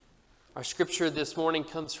Our scripture this morning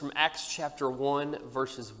comes from Acts chapter 1,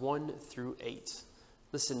 verses 1 through 8.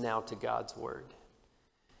 Listen now to God's word.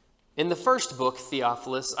 In the first book,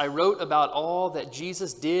 Theophilus, I wrote about all that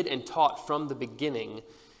Jesus did and taught from the beginning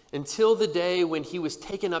until the day when he was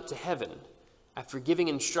taken up to heaven, after giving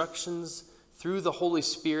instructions through the Holy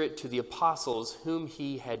Spirit to the apostles whom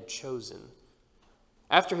he had chosen.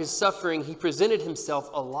 After his suffering, he presented himself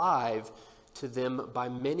alive to them by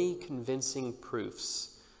many convincing proofs,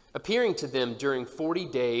 appearing to them during 40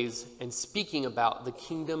 days and speaking about the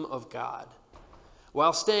kingdom of God.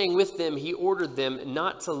 While staying with them, he ordered them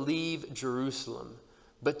not to leave Jerusalem,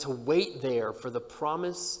 but to wait there for the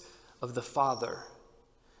promise of the Father.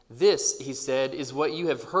 This, he said, is what you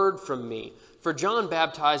have heard from me. For John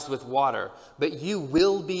baptized with water, but you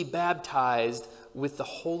will be baptized with the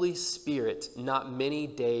Holy Spirit not many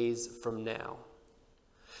days from now.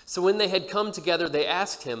 So when they had come together, they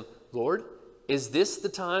asked him, Lord, is this the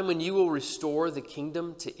time when you will restore the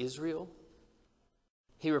kingdom to Israel?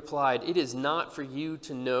 He replied, it is not for you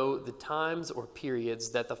to know the times or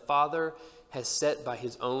periods that the Father has set by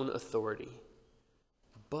his own authority.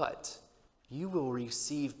 But you will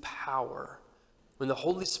receive power when the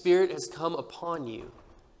Holy Spirit has come upon you.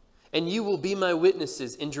 And you will be my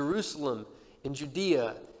witnesses in Jerusalem, in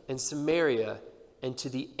Judea, and Samaria, and to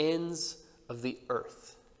the ends of the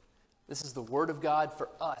earth. This is the word of God for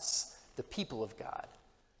us, the people of God.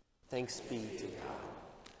 Thanks be to God.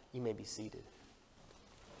 You may be seated.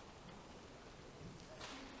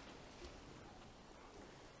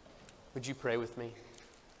 Would you pray with me?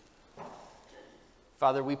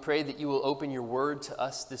 Father, we pray that you will open your word to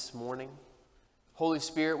us this morning. Holy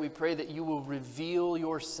Spirit, we pray that you will reveal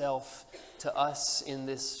yourself to us in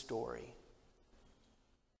this story.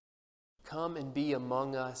 Come and be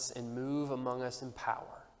among us and move among us in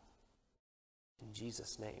power. In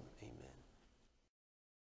Jesus' name, amen.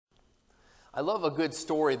 I love a good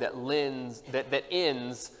story that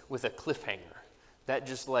ends with a cliffhanger. That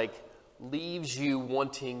just leaves you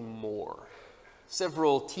wanting more.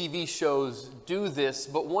 Several TV shows do this,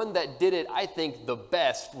 but one that did it, I think, the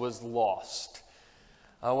best was Lost.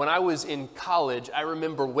 When I was in college, I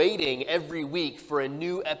remember waiting every week for a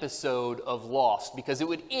new episode of Lost because it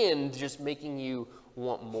would end just making you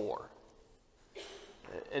want more.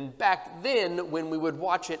 And back then, when we would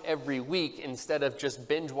watch it every week instead of just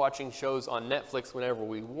binge watching shows on Netflix whenever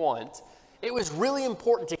we want, it was really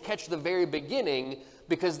important to catch the very beginning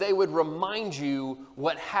because they would remind you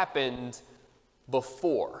what happened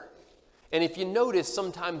before. And if you notice,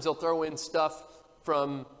 sometimes they'll throw in stuff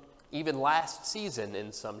from even last season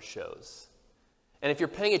in some shows. And if you're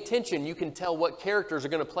paying attention, you can tell what characters are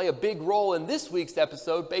going to play a big role in this week's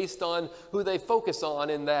episode based on who they focus on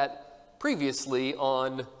in that previously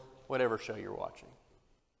on whatever show you're watching.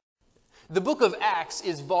 The book of Acts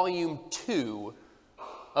is volume 2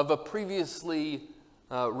 of a previously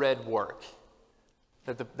read work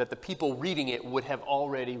that the people reading it would have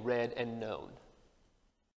already read and known.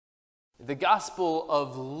 The Gospel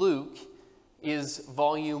of Luke is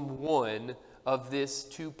volume 1 of this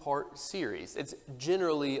 2-part series. It's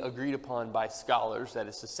generally agreed upon by scholars that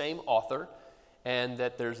it's the same author and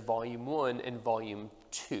that there's volume 1 and volume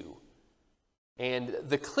 2. And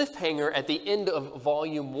the cliffhanger at the end of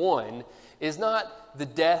volume 1 is not the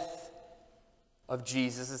death of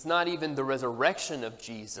Jesus. It's not even the resurrection of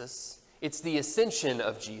Jesus. It's the ascension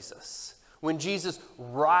of Jesus. When Jesus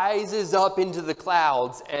rises up into the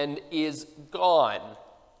clouds and is gone.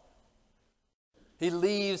 He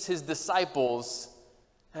leaves his disciples,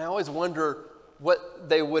 and I always wonder what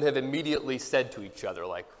they would have immediately said to each other.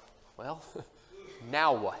 Like, well,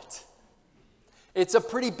 now what? It's a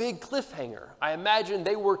pretty big cliffhanger. I imagine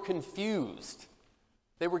they were confused.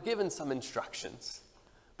 They were given some instructions,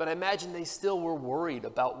 but I imagine they still were worried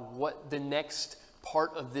about what the next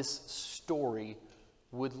part of this story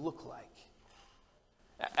would look like.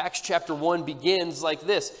 Acts chapter 1 begins like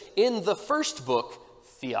this. In the first book,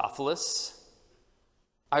 Theophilus,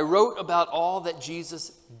 I wrote about all that Jesus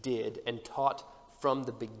did and taught from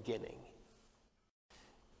the beginning.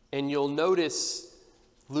 And you'll notice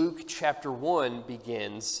Luke chapter 1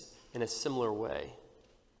 begins in a similar way.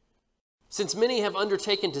 Since many have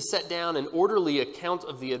undertaken to set down an orderly account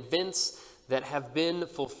of the events that have been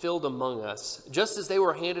fulfilled among us, just as they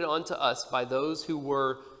were handed on to us by those who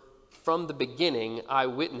were from the beginning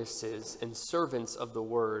eyewitnesses and servants of the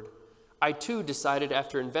word, I too decided,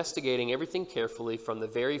 after investigating everything carefully from the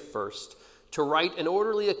very first, to write an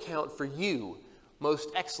orderly account for you, most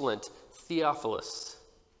excellent Theophilus,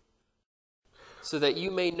 so that you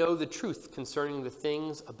may know the truth concerning the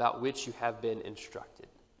things about which you have been instructed.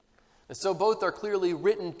 And so both are clearly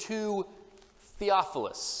written to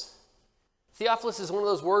Theophilus. Theophilus is one of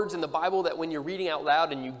those words in the Bible that when you're reading out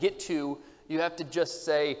loud and you have to just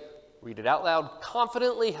say, read it out loud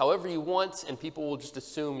confidently, however you want, and people will just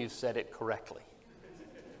assume you've said it correctly.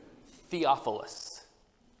 Theophilus.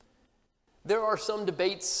 There are some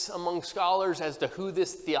debates among scholars as to who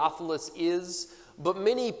this Theophilus is, but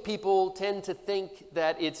many people tend to think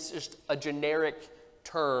that it's just a generic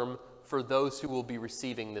term for those who will be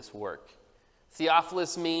receiving this work.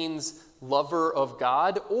 Theophilus means lover of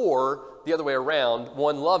God, or the other way around,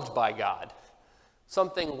 one loved by God.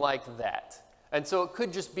 Something like that. And so it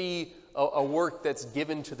could just be a work that's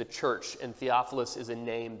given to the church, and Theophilus is a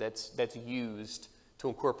name that's used to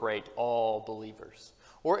incorporate all believers.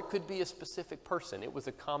 Or it could be a specific person. It was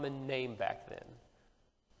a common name back then.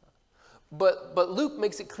 But Luke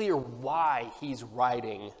makes it clear why he's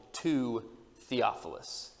writing to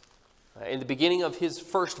Theophilus. In the beginning of his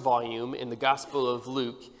first volume in the Gospel of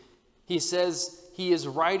Luke, he says he is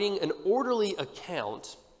writing an orderly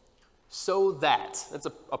account so that, that's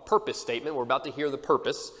a purpose statement, we're about to hear the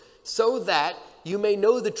purpose, so that you may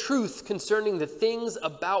know the truth concerning the things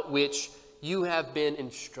about which you have been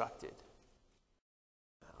instructed.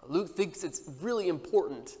 Luke thinks it's really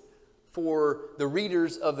important for the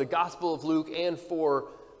readers of the Gospel of Luke and for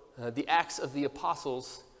the Acts of the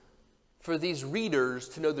Apostles, for these readers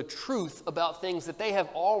to know the truth about things that they have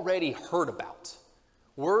already heard about.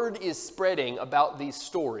 Word is spreading about these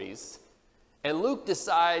stories, and Luke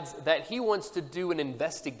decides that he wants to do an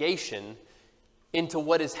investigation into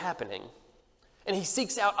what is happening. And he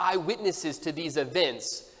seeks out eyewitnesses to these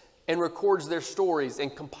events and records their stories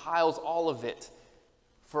and compiles all of it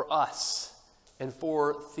for us and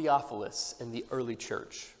for Theophilus and the early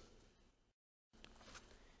church.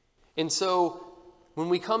 And so when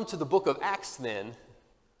we come to the book of Acts then,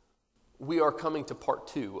 we are coming to part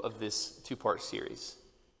 2 of this 2-part series.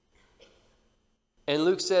 And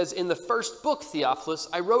Luke says, in the first book, Theophilus,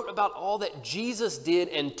 I wrote about all that Jesus did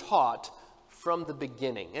and taught from the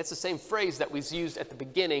beginning. It's the same phrase that was used at the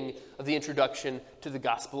beginning of the introduction to the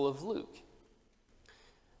Gospel of Luke.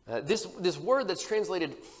 This word that's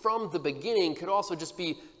translated from the beginning could also just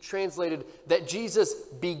be translated that Jesus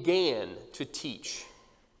began to teach,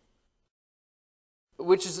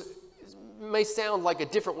 which may sound like a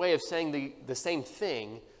different way of saying the same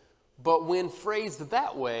thing, but when phrased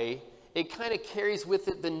that way, it kind of carries with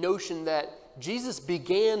it the notion that Jesus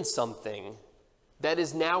began something that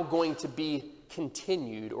is now going to be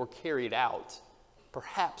continued or carried out,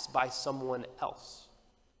 perhaps by someone else.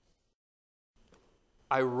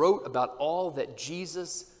 I wrote about all that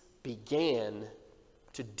Jesus began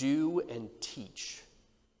to do and teach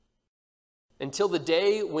until the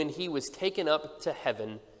day when he was taken up to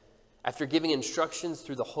heaven after giving instructions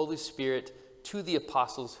through the Holy Spirit to the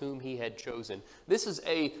apostles whom he had chosen. This is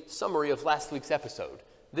a summary of last week's episode.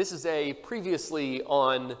 This is a previously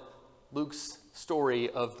on Luke's story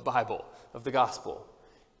of the Bible, of the gospel.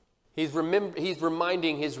 He's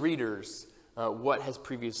reminding his readers what has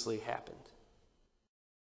previously happened.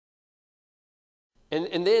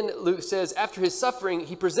 And then Luke says, after his suffering,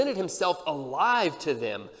 he presented himself alive to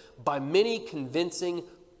them by many convincing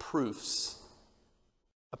proofs,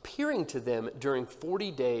 appearing to them during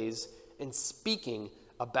 40 days and speaking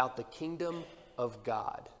about the kingdom of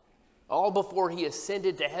God. All before he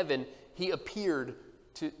ascended to heaven, he appeared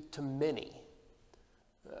to many.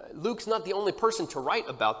 Luke's not the only person to write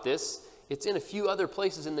about this. It's in a few other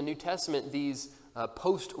places in the New Testament, these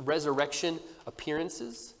post-resurrection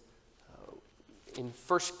appearances. In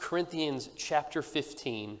 1 Corinthians chapter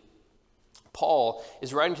 15, Paul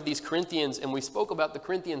is writing to these Corinthians, and we spoke about the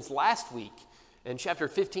Corinthians last week. In chapter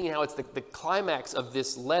 15, how it's the climax of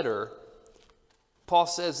this letter. Paul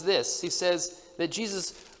says this. He says that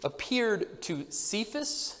Jesus appeared to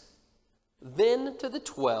Cephas, then to the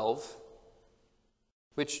 12,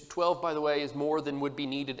 which 12, by the way, is more than would be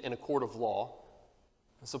needed in a court of law.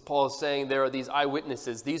 So Paul is saying there are these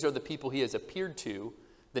eyewitnesses. These are the people he has appeared to.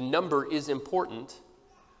 The number is important.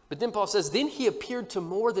 But then Paul says, then he appeared to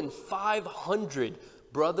more than 500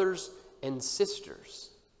 brothers and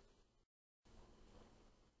sisters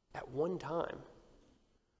at one time.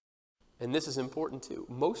 And this is important too.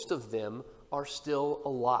 Most of them are still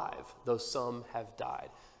alive, though some have died.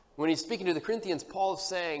 When he's speaking to the Corinthians, Paul is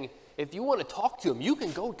saying, if you want to talk to them, you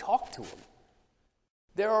can go talk to them.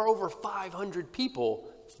 There are over 500 people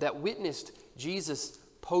that witnessed Jesus'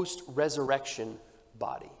 post-resurrection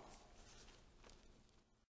body.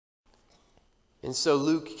 And so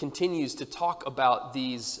Luke continues to talk about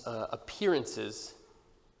these appearances.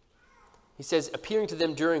 He says, appearing to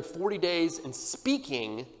them during 40 days and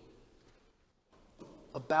speaking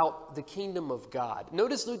about the kingdom of God.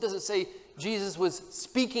 Notice Luke doesn't say Jesus was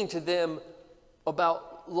speaking to them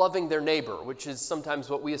about loving their neighbor, which is sometimes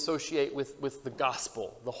what we associate with the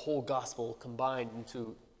gospel, the whole gospel combined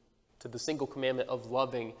into the single commandment of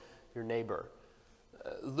loving your neighbor.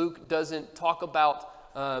 Luke doesn't talk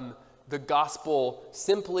about the gospel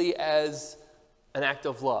simply as an act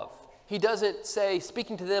of love. He doesn't say,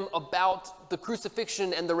 speaking to them about the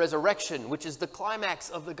crucifixion and the resurrection, which is the climax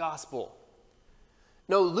of the gospel.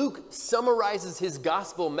 No, Luke summarizes his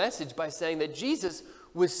gospel message by saying that Jesus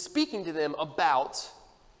was speaking to them about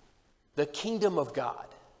the kingdom of God.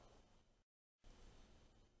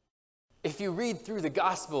 If you read through the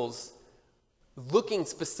Gospels, looking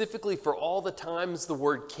specifically for all the times the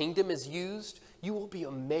word kingdom is used, you will be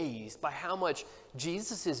amazed by how much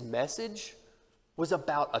Jesus' message was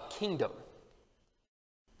about a kingdom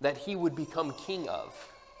that he would become king of.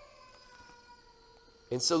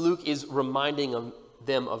 And so Luke is reminding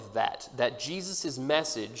them of that Jesus'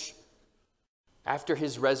 message after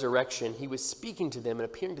his resurrection, he was speaking to them and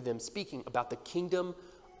appearing to them, speaking about the kingdom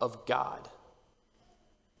of God.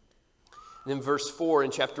 And then verse 4 in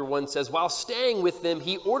chapter 1 says, while staying with them,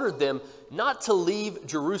 he ordered them not to leave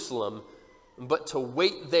Jerusalem, but to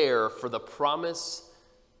wait there for the promise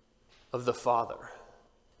of the Father.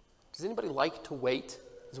 Does anybody like to wait?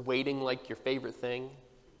 Is waiting like your favorite thing?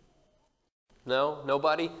 No?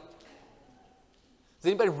 Nobody? Is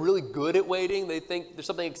anybody really good at waiting? They think there's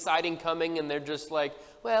something exciting coming and they're just like,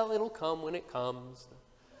 well, it'll come when it comes.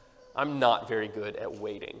 I'm not very good at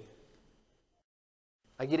waiting.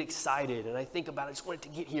 I get excited and I think about it. I just want it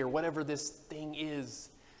to get here, whatever this thing is.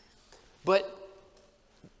 But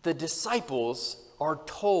the disciples are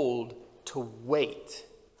told to wait,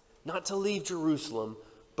 not to leave Jerusalem,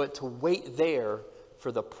 but to wait there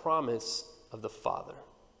for the promise of the Father.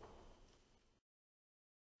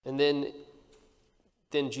 And then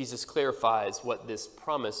Jesus clarifies what this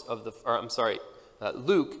promise of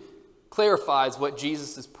Luke clarifies what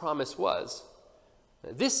Jesus' promise was.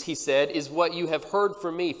 This, he said, is what you have heard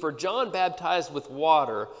from me. For John baptized with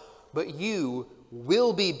water, but you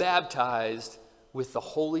will be baptized with the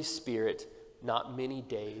Holy Spirit not many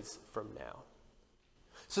days from now.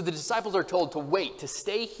 So the disciples are told to wait, to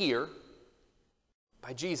stay here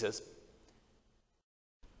by Jesus,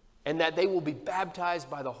 and that they will be baptized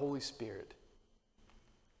by the Holy Spirit.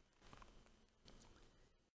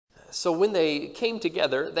 So when they came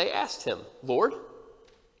together, they asked him, Lord,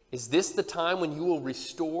 is this the time when you will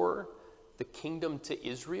restore the kingdom to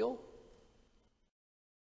Israel?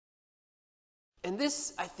 And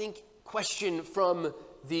this, I think, question from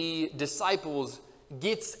the disciples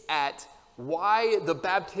gets at why the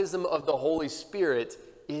baptism of the Holy Spirit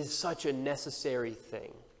is such a necessary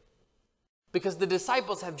thing. Because the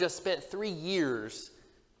disciples have just spent 3 years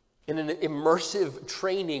in an immersive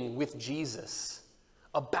training with Jesus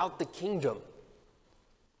about the kingdom.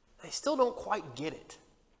 They still don't quite get it.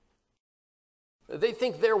 They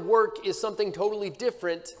think their work is something totally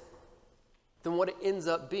different than what it ends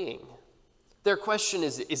up being. Their question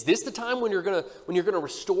is this the time when you're gonna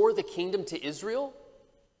restore the kingdom to Israel?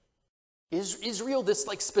 Is Israel this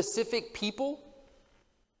like specific people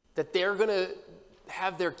that they're gonna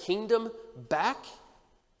have their kingdom back?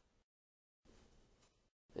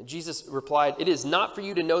 And Jesus replied, it is not for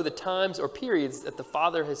you to know the times or periods that the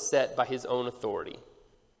Father has set by his own authority.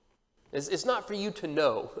 It's not for you to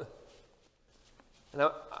know. And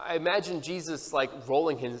I imagine Jesus like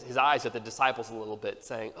rolling his eyes at the disciples a little bit,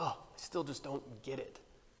 saying, oh, I still just don't get it.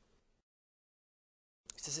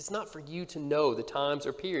 He says, it's not for you to know the times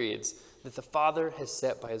or periods that the Father has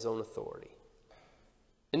set by his own authority.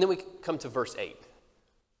 And then we come to verse 8,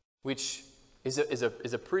 which is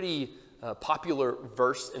a pretty popular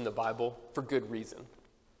verse in the Bible for good reason.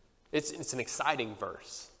 It's an exciting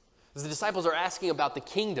verse. As the disciples are asking about the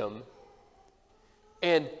kingdom,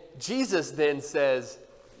 and Jesus then says,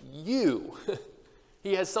 you.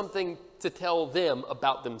 He has something to tell them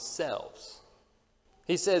about themselves.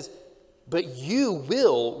 He says, but you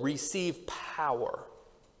will receive power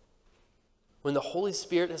when the Holy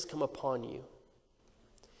Spirit has come upon you.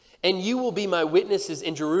 And you will be my witnesses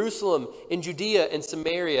in Jerusalem, in Judea, and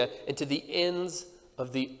Samaria, and to the ends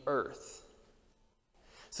of the earth.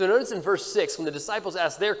 So notice in verse 6, when the disciples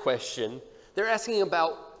ask their question, they're asking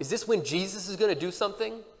about, is this when Jesus is going to do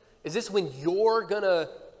something? Is this when you're going to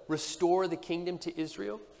restore the kingdom to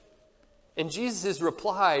Israel? And Jesus'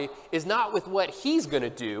 reply is not with what he's going to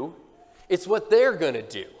do, it's what they're going to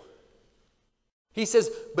do. He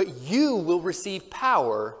says, but you will receive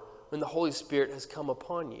power when the Holy Spirit has come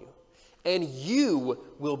upon you. And you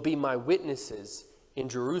will be my witnesses in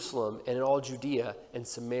Jerusalem and in all Judea and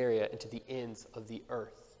Samaria and to the ends of the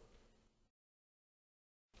earth.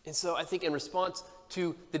 And so I think in response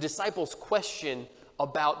to the disciples' question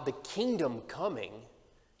about the kingdom coming,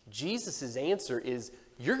 Jesus' answer is,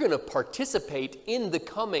 you're going to participate in the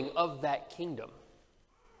coming of that kingdom.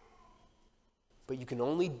 But you can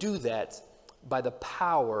only do that by the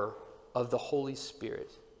power of the Holy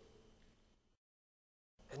Spirit.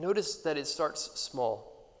 And notice that it starts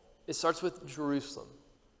small. It starts with Jerusalem.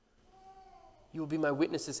 You will be my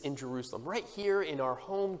witnesses in Jerusalem. Right here in our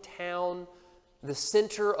hometown, the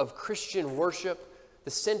center of Christian worship,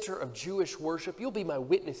 the center of Jewish worship, you'll be my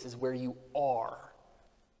witnesses where you are.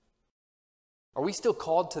 Are we still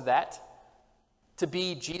called to that? To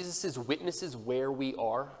be Jesus' witnesses where we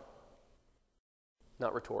are?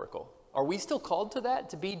 Not rhetorical. Are we still called to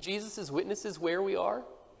that? To be Jesus' witnesses where we are?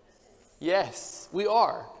 Yes, we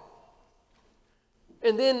are.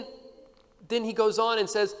 And then he goes on and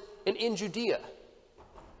says, and in Judea,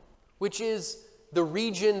 which is the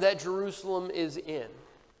region that Jerusalem is in.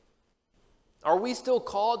 Are we still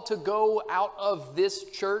called to go out of this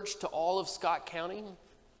church to all of Scott County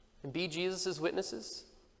and be Jesus' witnesses?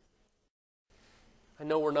 I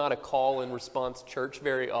know we're not a call and response church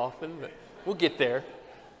very often, but we'll get there.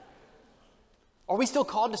 Are we still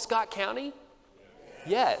called to Scott County?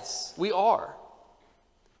 Yes, we are.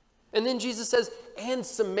 And then Jesus says, and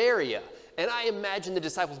Samaria. And I imagine the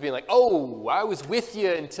disciples being like, oh, I was with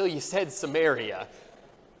you until you said Samaria.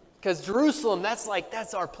 Because Jerusalem,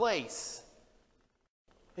 that's our place.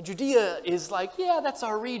 And Judea is like, yeah, that's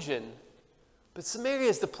our region. But Samaria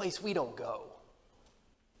is the place we don't go.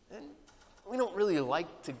 And we don't really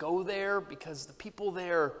like to go there because the people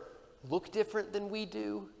there look different than we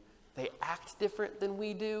do. They act different than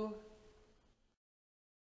we do.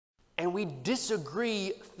 And we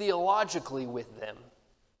disagree theologically with them.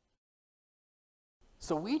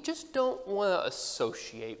 So we just don't want to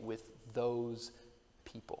associate with those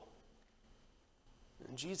people.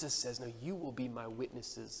 And Jesus says, no, you will be my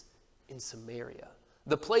witnesses in Samaria,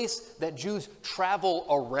 the place that Jews travel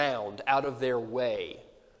around out of their way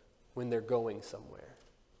when they're going somewhere.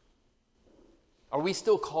 Are we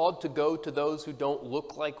still called to go to those who don't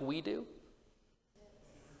look like we do?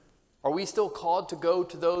 Are we still called to go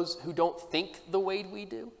to those who don't think the way we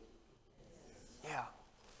do? Yeah.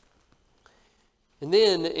 And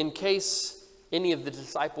then, in case any of the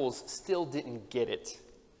disciples still didn't get it,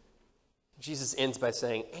 Jesus ends by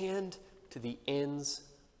saying, and to the ends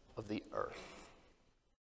of the earth.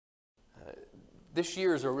 This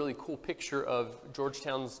year is a really cool picture of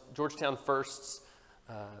Georgetown First's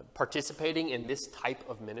participating in this type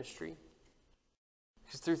of ministry.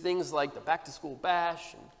 Because through things like the Back to School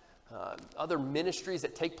Bash and other ministries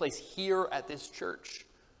that take place here at this church,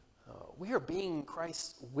 we are being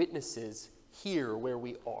Christ's witnesses here where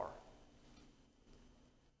we are.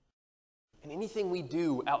 And anything we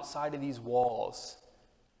do outside of these walls,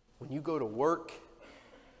 when you go to work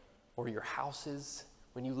or your houses,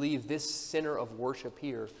 when you leave this center of worship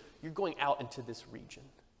here, you're going out into this region.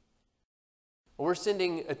 We're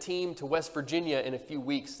sending a team to West Virginia in a few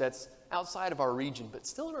weeks that's outside of our region, but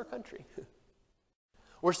still in our country.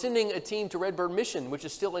 We're sending a team to Redbird Mission, which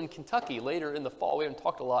is still in Kentucky, later in the fall. We haven't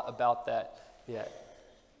talked a lot about that yet,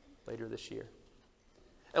 later this year.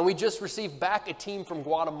 And we just received back a team from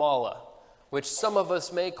Guatemala, which some of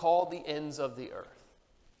us may call the ends of the earth.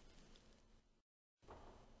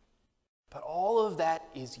 But all of that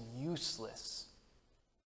is useless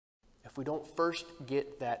if we don't first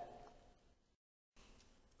get that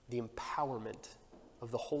the empowerment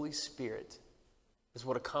of the Holy Spirit is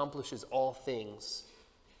what accomplishes all things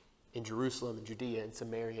in Jerusalem and Judea and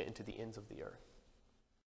Samaria and to the ends of the earth.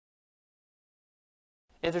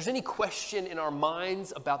 And if there's any question in our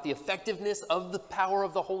minds about the effectiveness of the power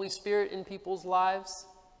of the Holy Spirit in people's lives,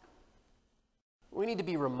 we need to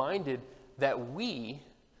be reminded that we,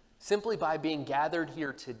 simply by being gathered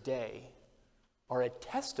here today, are a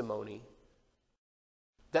testimony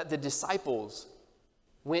that the disciples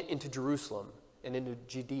went into Jerusalem and into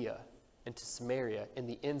Judea and to Samaria and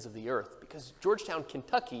the ends of the earth. Because Georgetown,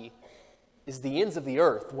 Kentucky is the ends of the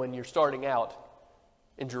earth when you're starting out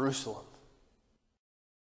in Jerusalem.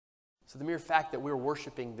 So the mere fact that we're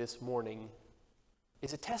worshiping this morning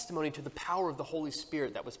is a testimony to the power of the Holy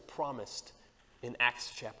Spirit that was promised in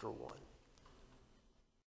Acts chapter 1.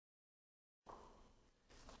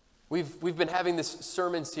 We've been having this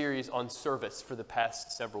sermon series on service for the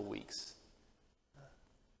past several weeks.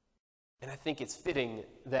 And I think it's fitting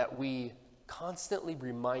that we constantly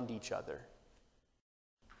remind each other.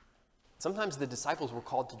 Sometimes the disciples were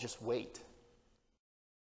called to just wait.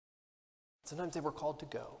 Sometimes they were called to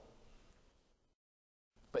go.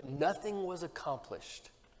 But nothing was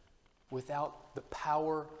accomplished without the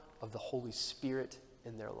power of the Holy Spirit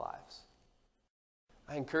in their lives.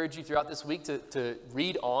 I encourage you throughout this week to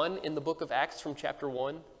read on in the book of Acts from chapter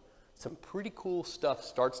 1. Some pretty cool stuff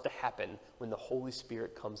starts to happen when the Holy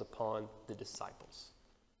Spirit comes upon the disciples.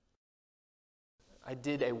 I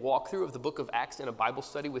did a walkthrough of the book of Acts in a Bible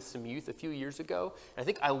study with some youth a few years ago. And I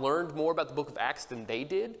think I learned more about the book of Acts than they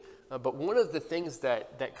did. But one of the things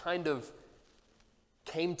that kind of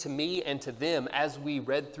came to me and to them as we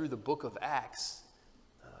read through the book of Acts,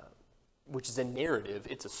 which is a narrative,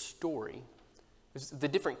 it's a story, is the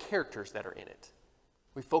different characters that are in it.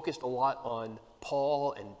 We focused a lot on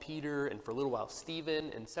Paul and Peter and for a little while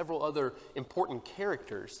Stephen and several other important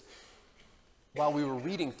characters while we were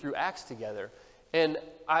reading through Acts together. And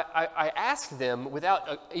I asked them,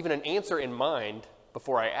 without even an answer in mind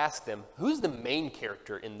before I asked them, who's the main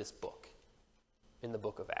character in this book, in the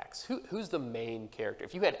book of Acts? Who's the main character?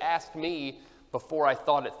 If you had asked me before I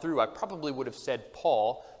thought it through, I probably would have said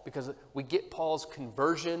Paul, because we get Paul's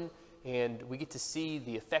conversion and we get to see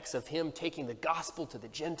the effects of him taking the gospel to the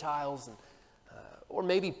Gentiles. And, or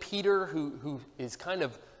maybe Peter, who is kind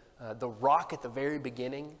of the rock at the very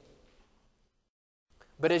beginning.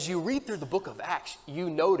 But as you read through the book of Acts, you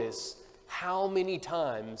notice how many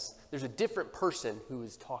times there's a different person who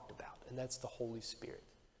is talked about, and that's the Holy Spirit.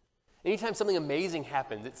 Anytime something amazing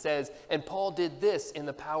happens, it says, and Paul did this in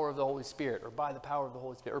the power of the Holy Spirit, or by the power of the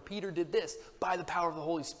Holy Spirit, or Peter did this by the power of the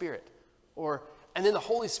Holy Spirit, and then the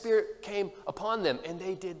Holy Spirit came upon them, and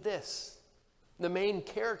they did this. The main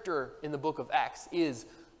character in the book of Acts is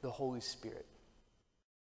the Holy Spirit.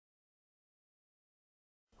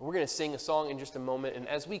 We're going to sing a song in just a moment, and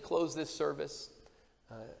as we close this service,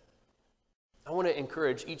 I want to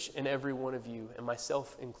encourage each and every one of you, and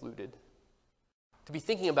myself included, to be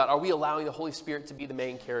thinking about, are we allowing the Holy Spirit to be the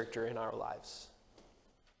main character in our lives?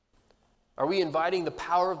 Are we inviting the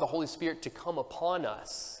power of the Holy Spirit to come upon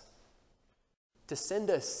us, to send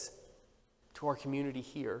us to our community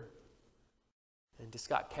here, and to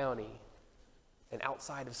Scott County, and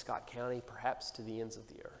outside of Scott County, perhaps to the ends of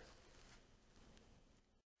the earth?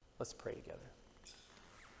 Let's pray together.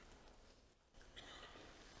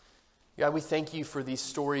 God, we thank you for these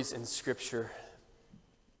stories in Scripture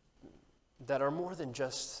that are more than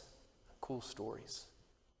just cool stories.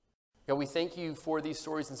 God, we thank you for these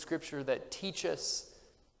stories in Scripture that teach us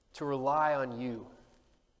to rely on you,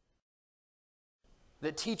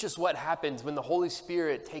 that teach us what happens when the Holy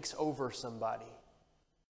Spirit takes over somebody.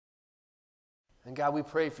 And God, we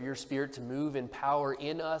pray for your Spirit to move in power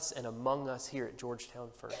in us and among us here at Georgetown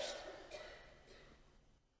First.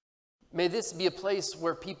 May this be a place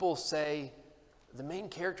where people say, the main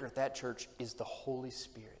character at that church is the Holy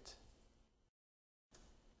Spirit.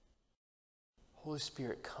 Holy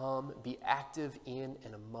Spirit, come, be active in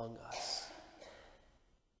and among us.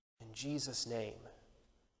 In Jesus' name,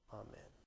 amen.